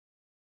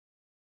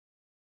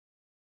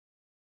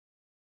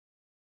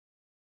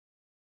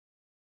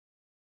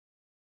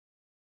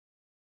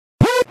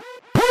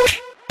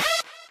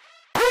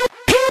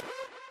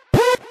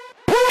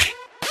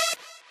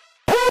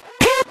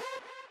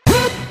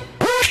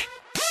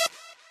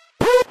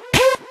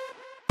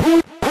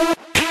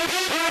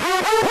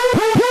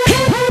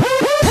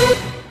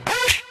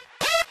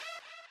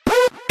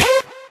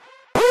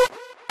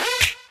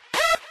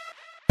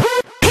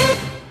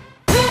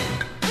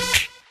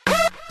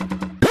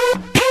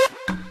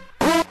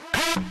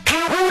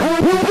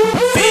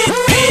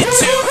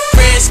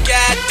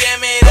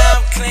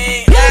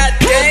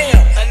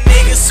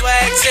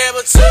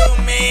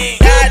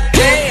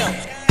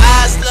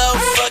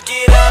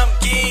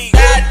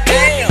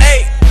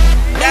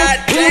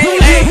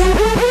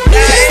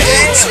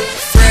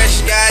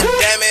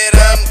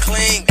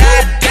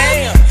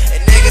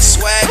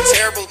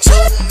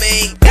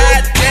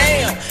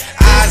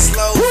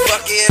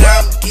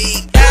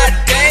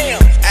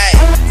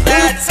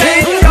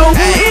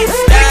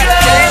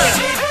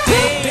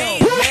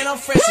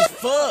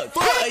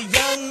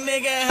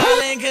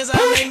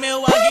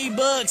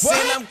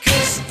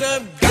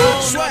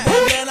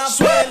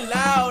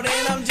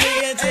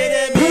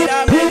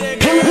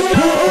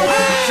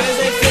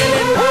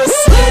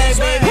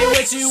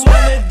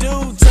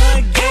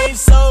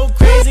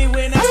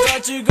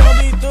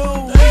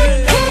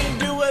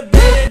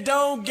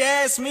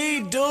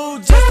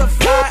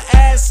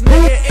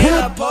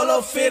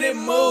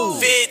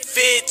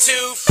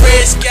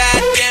fresh,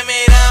 goddamn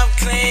it, I'm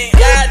clean.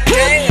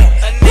 Goddamn,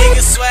 a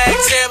nigga swag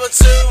terrible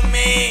to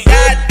me.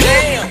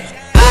 Goddamn,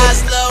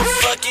 eyes low,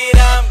 fuck it,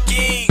 I'm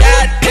geek.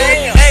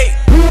 Goddamn, hey,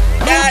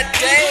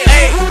 goddamn,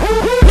 hey,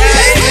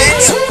 goddamn.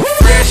 Too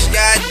fresh,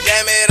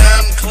 goddamn it,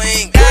 I'm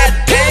clean.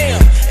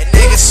 Goddamn, a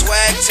nigga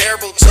swag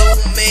terrible to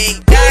me.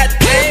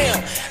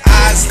 Goddamn,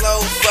 eyes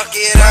low, fuck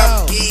it,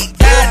 I'm geek.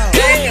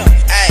 Goddamn,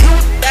 hey,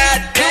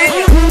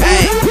 goddamn,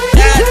 hey,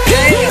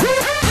 goddamn.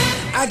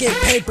 I get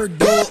paper,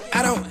 dude.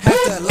 I don't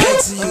have to lie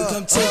to you.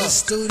 Come to the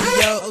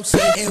studio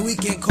and we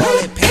can call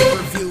it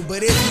pay-per-view.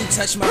 But if you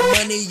touch my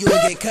money, you'll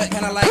get cut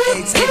kinda like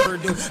a taper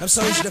do. I'm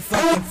such the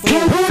fucking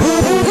fool.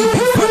 We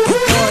been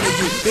fucking thought of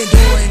you. Been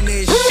doing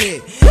this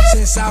shit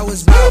since I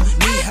was about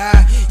knee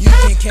high. You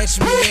can catch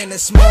me in a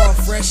small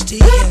fresh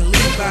tee and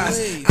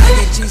Levi's. I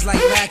get cheese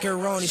like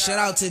macaroni. Shout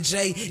out to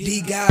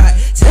J.D. God.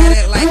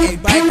 Tatted like a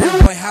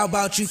biker boy. How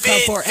about you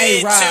come for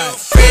a ride? Too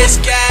fresh,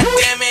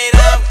 goddamn it,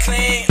 I'm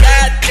clean.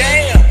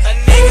 Goddamn, a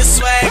nigga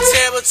swag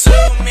terrible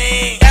to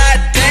me.